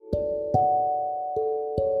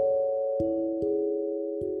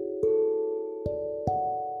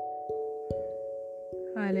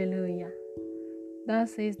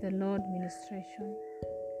Thus says the Lord ministration.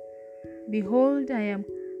 Behold, I am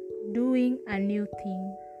doing a new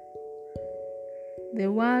thing.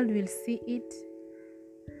 The world will see it.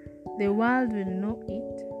 The world will know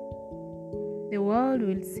it. The world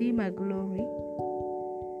will see my glory,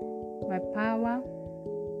 my power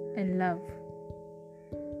and love.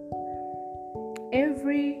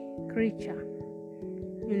 Every creature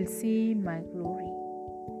will see my glory.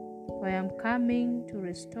 For I am coming to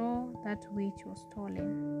restore that which was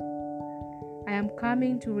stolen. I am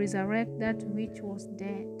coming to resurrect that which was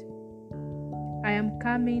dead. I am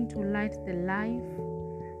coming to light the life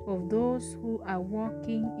of those who are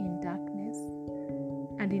walking in darkness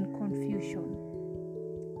and in confusion.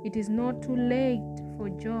 It is not too late for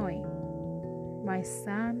joy, my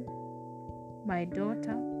son, my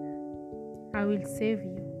daughter. I will save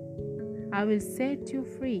you. I will set you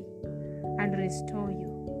free and restore you.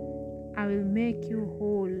 I will make you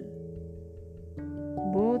whole,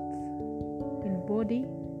 both in body,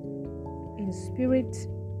 in spirit,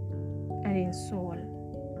 and in soul.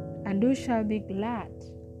 And you shall be glad.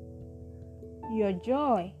 Your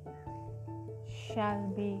joy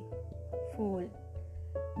shall be full.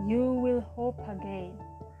 You will hope again.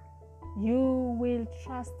 You will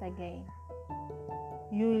trust again.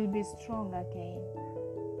 You will be strong again.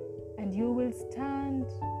 And you will stand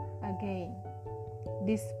again,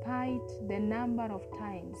 despite the number of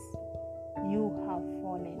times you have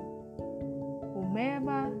fallen.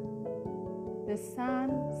 Whomever the Son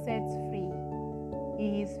sets free,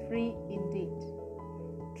 he is free indeed.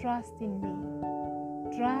 Trust in me.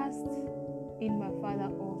 Trust in my Father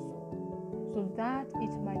also, so that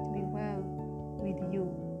it might be well with you.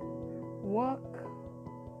 Walk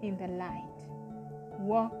in the light.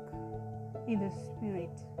 Walk in the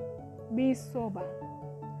Spirit. Be sober.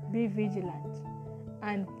 Be vigilant.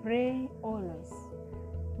 And pray always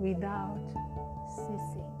without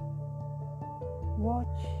ceasing.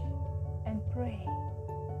 Watch and pray.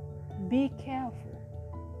 Be careful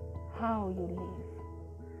how you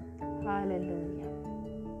live. Hallelujah.